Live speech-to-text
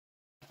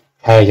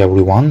Hey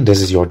everyone, this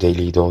is your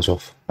daily dose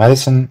of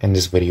medicine. In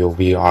this video,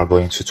 we are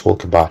going to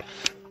talk about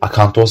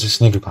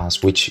Acanthosis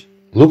nigricans, which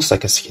looks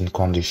like a skin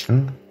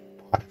condition,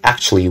 but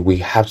actually we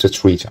have to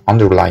treat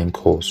underlying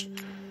cause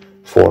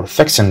for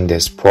fixing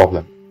this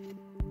problem.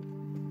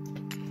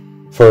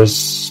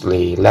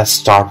 Firstly, let's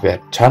start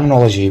with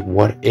terminology.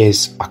 What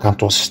is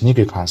Acanthosis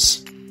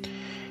nigricans?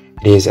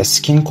 It is a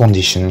skin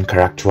condition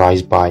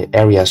characterized by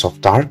areas of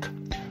dark,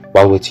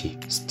 velvety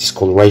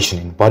discoloration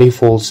in body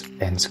folds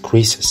and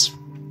creases.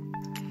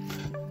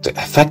 The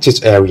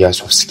affected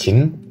areas of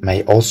skin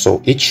may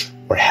also itch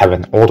or have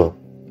an odor.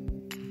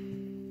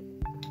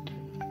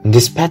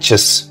 These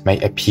patches may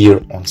appear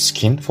on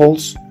skin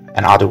folds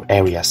and other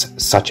areas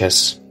such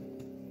as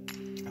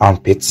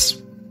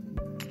armpits,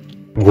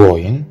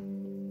 groin,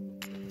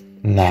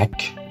 neck,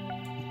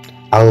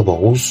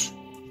 elbows,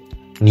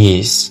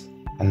 knees,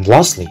 and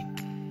lastly,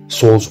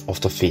 soles of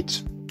the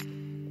feet.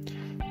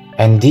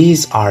 And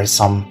these are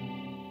some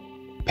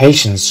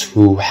patients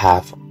who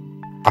have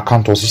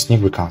Acanthosis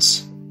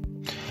nigricans.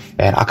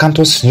 And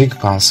Acanthosis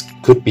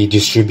nigricans could be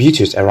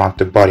distributed around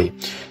the body,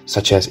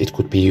 such as it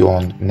could be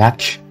on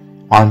neck,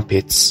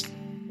 armpits,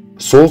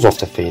 soles of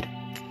the feet.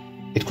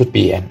 It could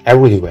be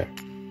everywhere.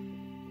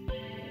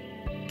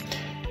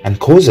 And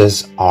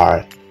causes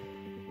are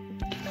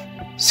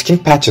skin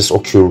patches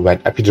occur when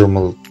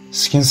epidermal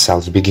skin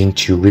cells begin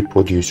to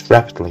reproduce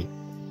rapidly.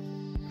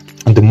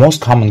 And the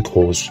most common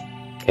cause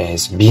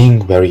is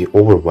being very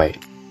overweight.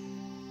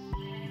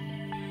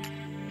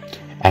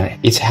 And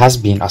it has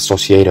been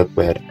associated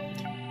with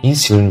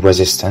insulin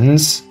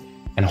resistance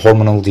and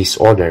hormonal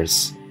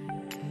disorders.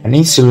 And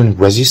insulin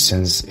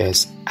resistance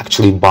is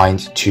actually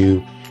bound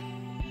to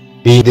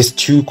be these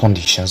two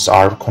conditions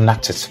are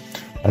connected.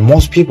 And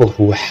most people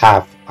who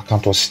have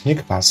Acanthosis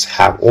nigricans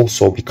have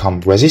also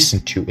become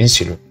resistant to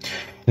insulin.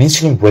 And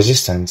insulin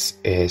resistance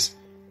is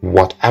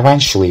what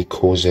eventually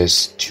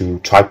causes to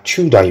type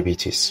 2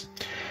 diabetes.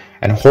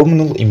 And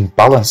hormonal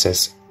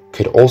imbalances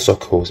could also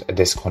cause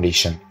this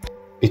condition.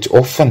 It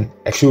often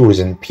occurs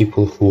in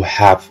people who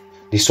have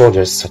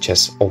disorders such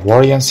as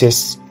ovarian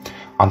cysts,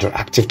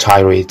 underactive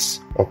thyroids,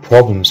 or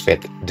problems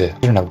with the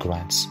adrenal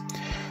glands.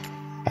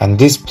 And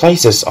these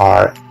places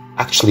are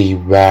actually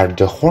where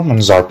the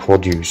hormones are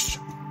produced.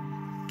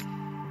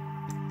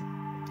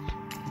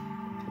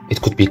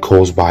 It could be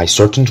caused by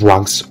certain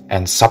drugs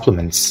and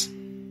supplements,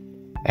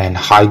 and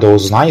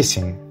high-dose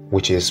niacin,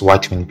 which is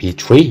vitamin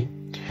B3,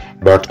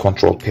 birth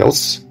control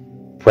pills,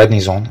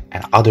 prednisone,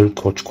 and other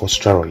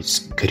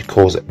corticosteroids could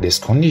cause this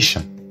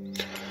condition.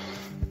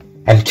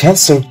 And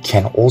cancer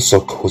can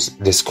also cause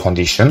this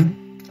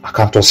condition.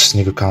 Acanthosis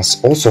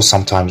nigricans also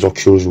sometimes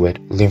occurs with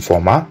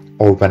lymphoma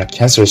or when a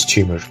cancerous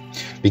tumor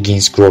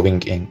begins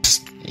growing in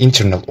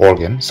internal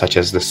organ such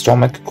as the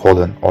stomach,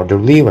 colon, or the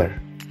liver.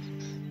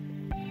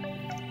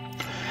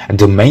 And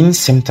the main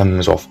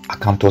symptoms of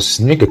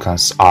Acanthosis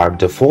nigricans are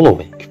the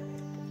following: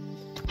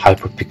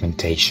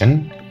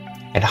 hyperpigmentation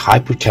and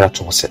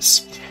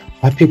hyperkeratosis.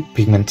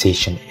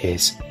 Hyperpigmentation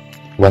is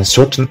when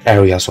certain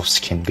areas of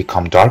skin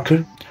become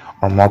darker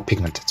or more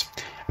pigmented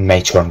and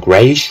may turn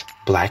grayish,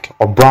 black,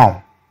 or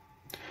brown.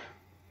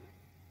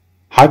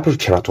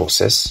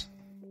 Hyperkeratosis.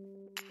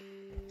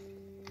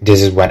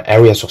 This is when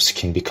areas of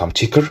skin become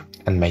thicker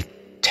and may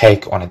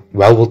take on a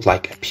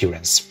velvet-like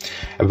appearance.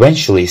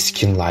 Eventually,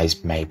 skin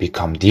lines may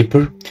become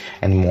deeper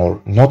and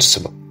more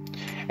noticeable,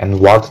 and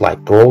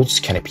wart-like growths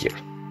can appear.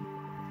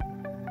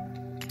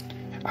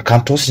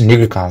 Acanthosis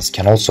nigricans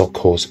can also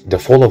cause the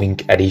following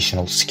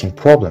additional skin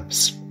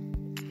problems: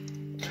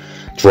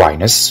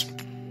 dryness,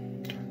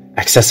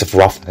 excessive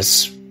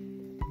roughness,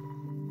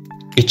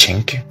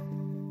 itching,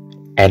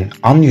 and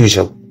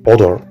unusual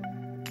odor.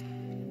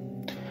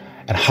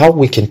 And how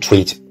we can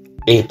treat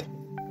it?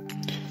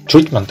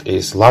 Treatment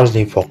is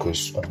largely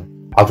focused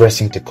on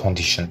addressing the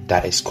condition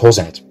that is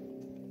causing it.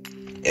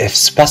 If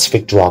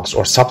specific drugs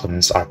or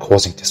supplements are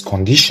causing this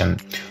condition,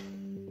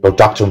 your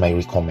doctor may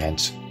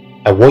recommend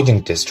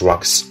avoiding these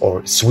drugs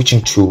or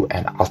switching to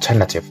an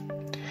alternative.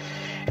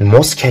 In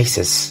most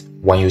cases,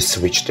 when you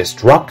switch this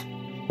drug,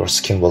 your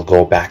skin will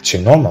go back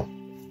to normal.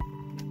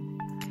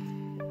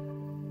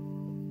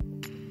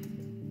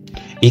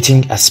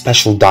 Eating a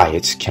special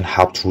diet can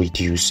help to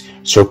reduce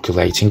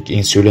circulating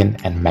insulin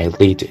and may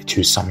lead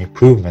to some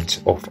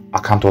improvement of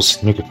Acanthosis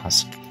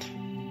nigricans.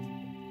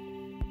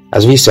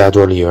 As we said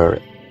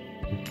earlier,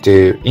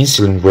 the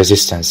insulin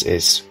resistance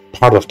is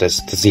part of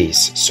this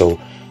disease, so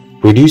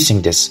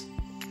reducing this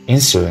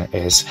insulin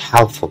is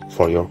helpful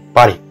for your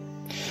body.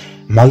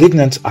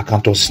 Malignant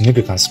Acanthosis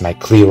nigricans may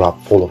clear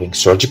up following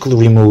surgical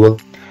removal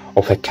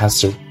of a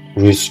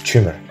cancerous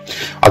tumor.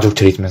 Other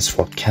treatments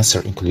for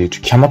cancer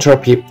include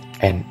chemotherapy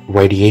and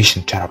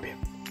radiation therapy.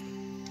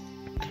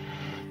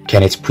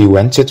 Can it be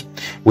prevented?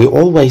 We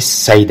always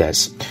say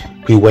this: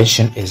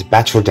 prevention is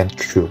better than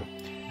cure.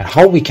 And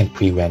how we can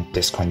prevent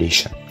this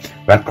condition?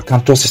 When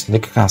Acanthosis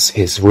nigricans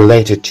is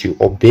related to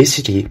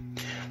obesity,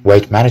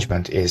 weight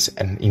management is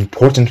an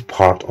important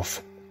part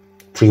of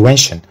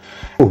prevention.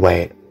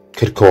 Weight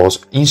could cause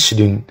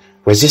insulin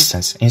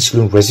resistance.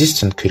 Insulin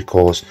resistance could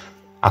cause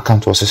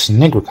Acanthosis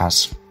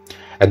nigricans.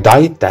 A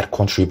diet that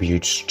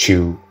contributes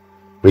to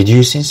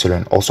reduce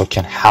insulin also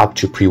can help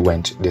to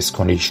prevent this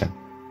condition.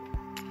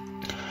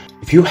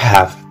 If you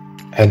have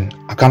an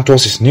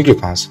Acanthosis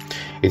nigricans,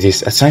 it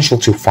is essential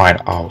to find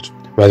out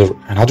whether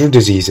another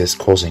disease is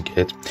causing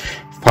it.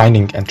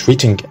 Finding and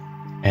treating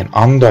an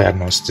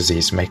undiagnosed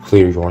disease may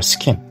clear your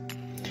skin.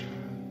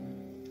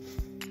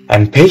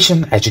 And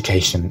patient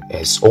education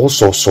is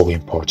also so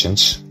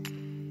important.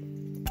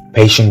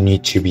 Patients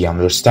need to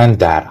understand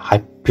that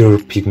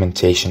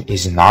hyperpigmentation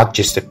is not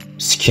just a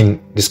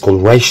skin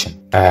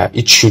discoloration.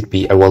 It should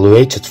be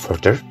evaluated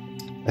further,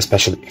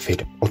 especially if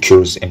it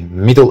occurs in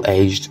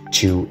middle-aged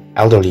to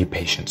elderly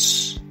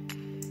patients.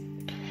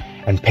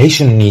 And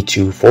patients need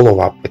to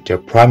follow up with their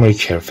primary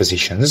care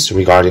physicians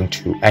regarding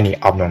to any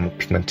abnormal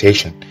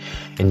pigmentation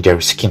in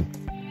their skin.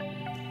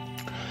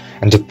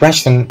 And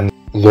depression and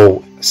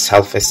low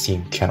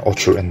self-esteem can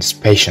occur in these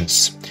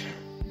patients.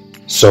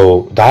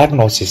 So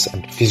diagnosis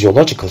and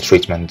physiological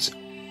treatment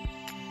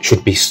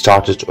should be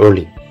started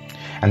early.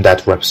 And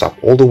that wraps up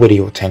all the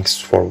video. Thanks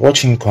for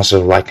watching.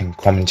 Consider liking,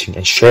 commenting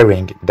and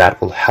sharing.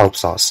 That will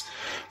help us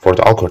for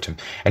the algorithm.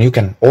 And you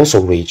can also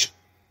reach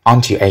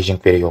anti-aging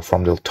video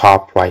from the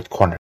top right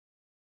corner.